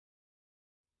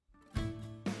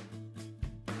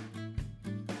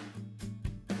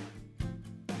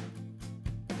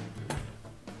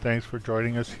Thanks for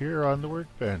joining us here on the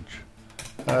workbench.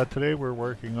 Today we're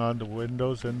working on the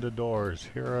windows and the doors.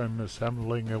 Here I'm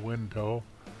assembling a window.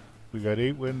 We got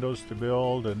 8 windows to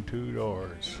build and 2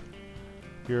 doors.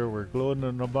 Here we're gluing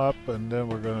them up, and then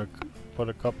we're going to put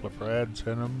a couple of brads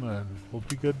in them and we'll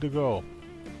be good to go.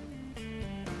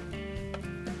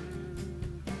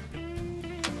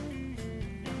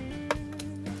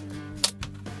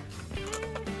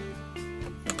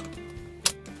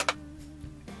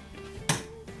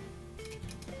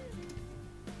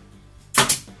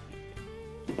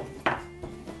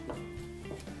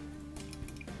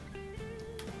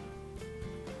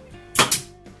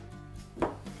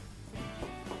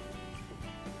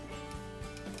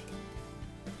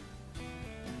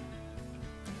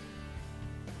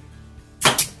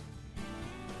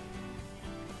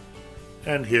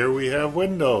 And here we have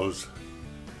windows.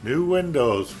 New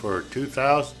windows for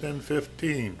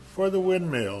 2015 for the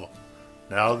Windmill.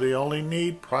 Now they only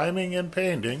need priming and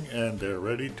painting and they're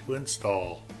ready to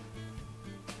install.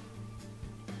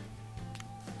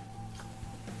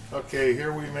 Okay,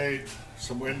 here we made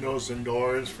some windows and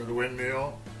doors for the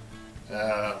Windmill.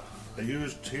 I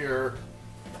used here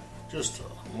just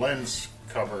a lens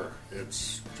cover.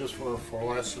 It's just for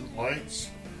fluorescent lights.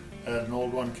 I had an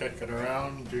old one kicking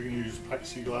around. You can use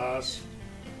plexiglass,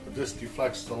 but this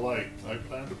deflects the light. I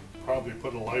plan to probably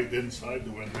put a light inside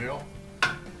the Windmill,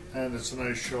 and it's a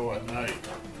nice show at night.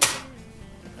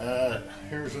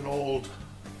 Here's an old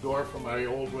door from my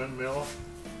old Windmill.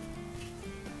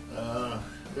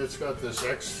 It's got this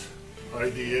X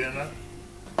idea in it.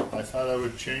 I thought I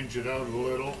would change it out a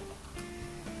little.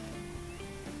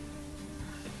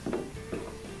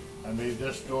 I made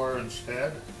this door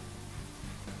instead.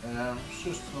 And it's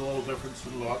just a little difference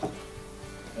in look.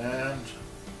 And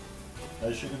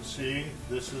as you can see,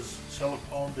 this is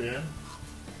siliconed in.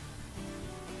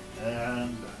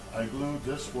 And I glued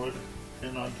this wood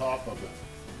in on top of it.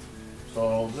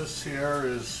 So this here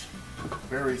is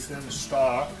very thin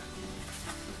stock.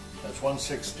 That's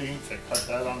 1/16. I cut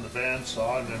that on the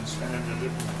bandsaw and then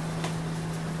sanded it.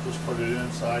 Just put it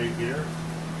inside here.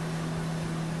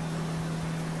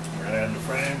 And the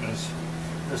frame is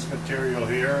this material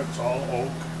here. It's all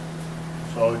oak,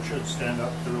 so it should stand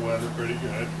up to the weather pretty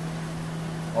good.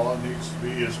 All it needs to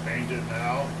be is painted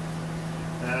now,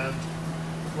 and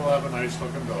we'll have a nice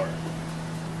looking door.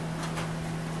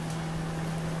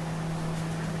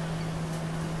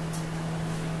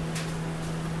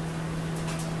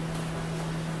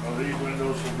 Well, these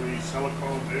windows will be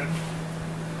siliconed in,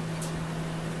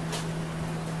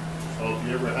 so if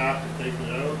you ever have to take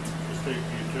it out, just take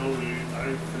the utility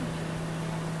knife and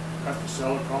cut the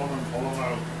silicone and pull them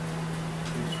out.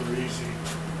 These are easy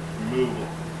removal.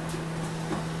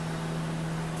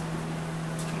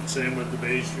 And same with the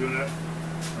base unit.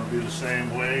 It'll be the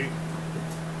same way.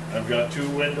 I've got 2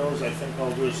 windows. I think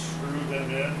I'll just screw them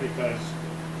in because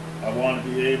I want to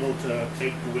be able to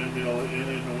take the Windmill in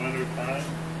the winter time.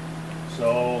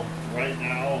 So right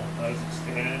now, as it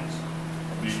stands,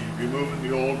 I'll be removing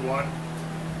the old one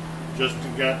just to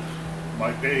get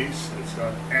my base. It's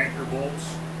got anchor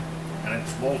bolts and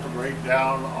it's bolted right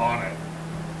down on it.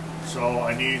 So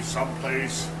I need some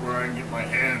place where I can get my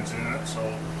hands in it, so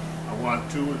I want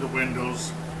 2 of the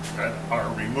windows that are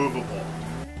removable.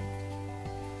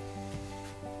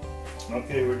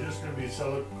 Okay, we're just going to be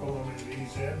siliconing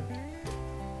these in.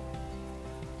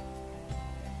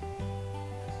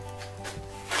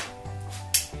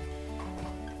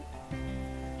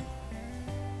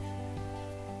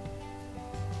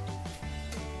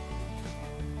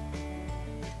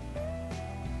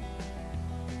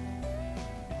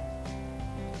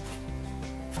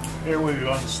 Here we've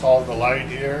installed the light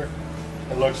here.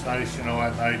 It looks nice, you know,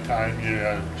 at night time.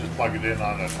 You just plug it in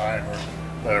on a timer,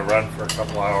 let it run for a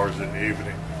couple hours in the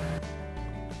evening.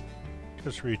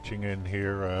 Just reaching in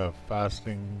here,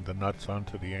 fastening the nuts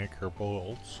onto the anchor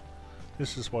bolts.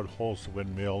 This is what holds the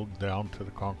Windmill down to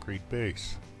the concrete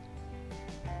base.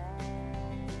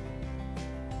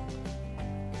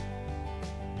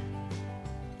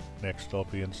 Next I'll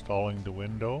be installing the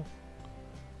window.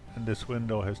 And this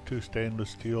window has 2 stainless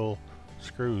steel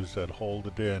screws that hold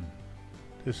it in.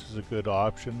 This is a good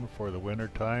option for the winter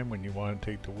time when you want to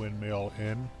take the Windmill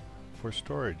in for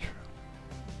storage.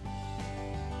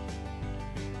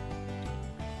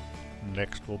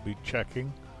 Next we'll be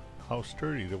checking how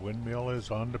sturdy the Windmill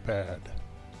is on the pad.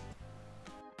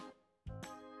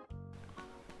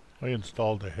 I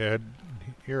installed the head.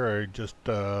 Here I just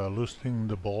loosening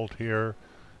the bolt here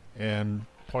and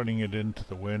pointing it into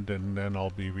the wind, and then I'll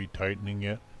be retightening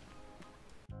it.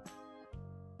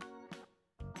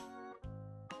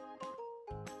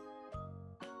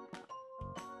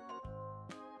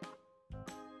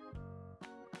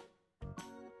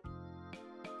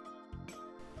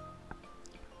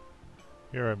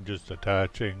 Here I'm just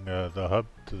attaching the hub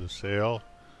to the sail,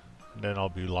 and then I'll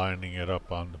be lining it up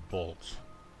on the bolts.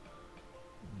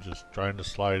 Just trying to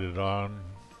slide it on,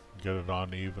 get it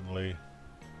on evenly.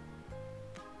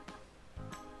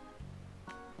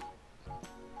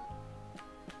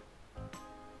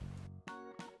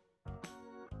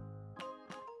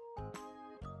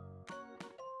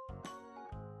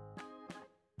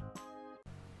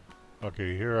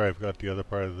 Okay, here I've got the other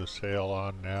part of the sail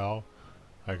on now.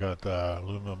 I got the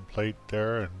aluminum plate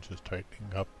there and just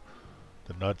tightening up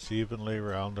the nuts evenly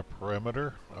around the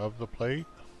perimeter of the plate.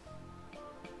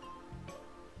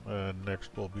 And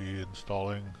next we'll be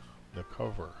installing the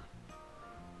cover.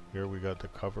 Here we got the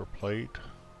cover plate,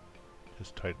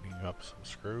 just tightening up some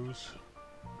screws.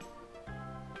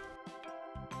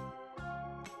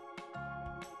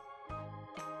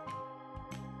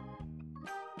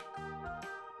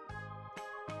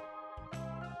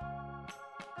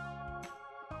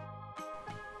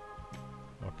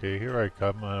 Okay, here I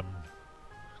come. I'm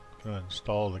going to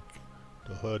install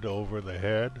the hood over the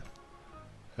head,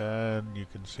 and you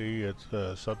can see it's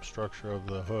the substructure of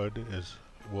the hood is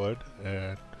wood,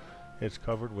 and it's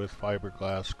covered with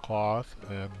fiberglass cloth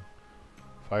and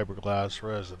fiberglass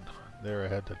resin. There I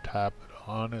had to tap it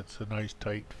on. It's a nice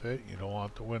tight fit. You don't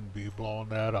want the wind be blowing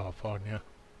that off on you.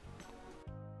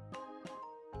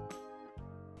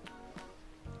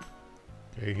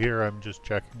 Okay, here I'm just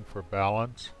checking for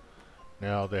balance.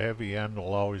 Now the heavy end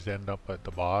will always end up at the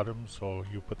bottom, so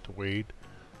you put the weight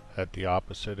at the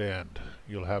opposite end.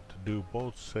 You'll have to do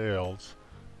both sails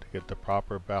to get the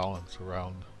proper balance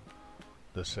around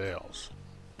the sails.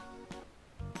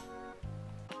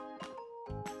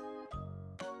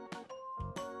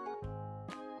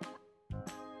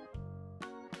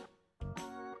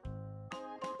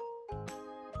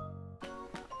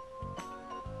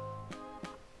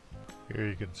 Here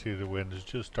you can see the wind has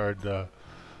just started to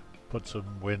put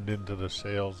some wind into the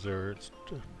sails there. It's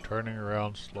turning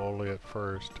around slowly at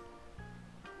first.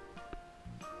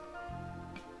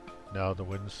 Now the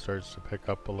wind starts to pick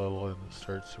up a little and it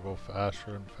starts to go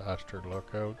faster and faster.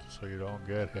 Look out so you don't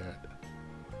get hit.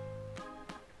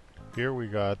 Here we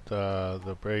got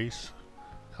the brace.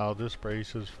 Now this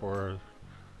brace is for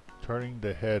turning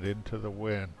the head into the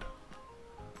wind,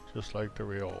 just like the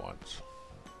real ones.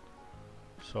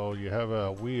 So you have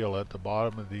a wheel at the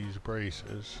bottom of these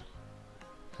braces,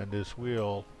 and this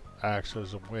wheel acts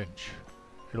as a winch.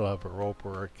 You'll have a rope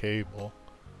or a cable,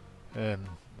 and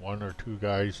one or two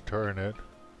guys turn it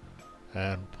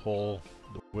and pull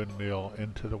the windmill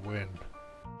into the wind.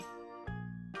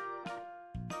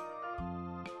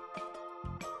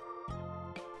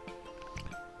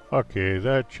 Okay,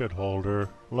 that should hold her.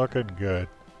 Looking good.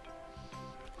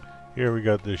 Here we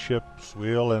got the ship's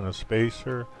wheel and a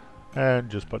spacer, and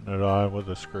just putting it on with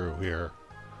a screw here.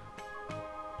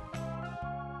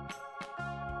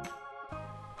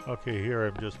 Okay, here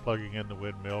I'm just plugging in the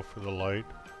windmill for the light.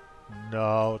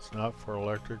 No, it's not for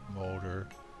electric motor,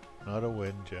 not a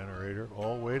wind generator.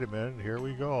 Oh, wait a minute, here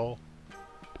we go.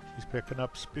 She's picking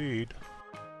up speed.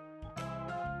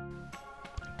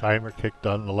 Timer kicked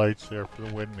on the lights there for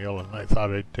the windmill, and I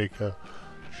thought I'd take a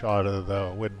shot of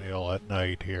the windmill at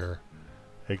night here.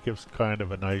 It gives kind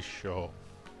of a nice show.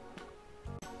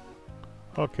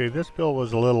 Okay, this build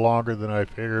was a little longer than I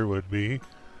figured it would be,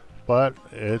 but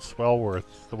it's well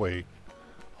worth the wait.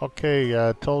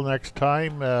 Okay, till next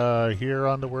time here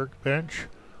on the workbench.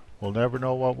 We'll never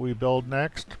know what we build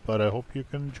next, but I hope you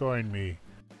can join me.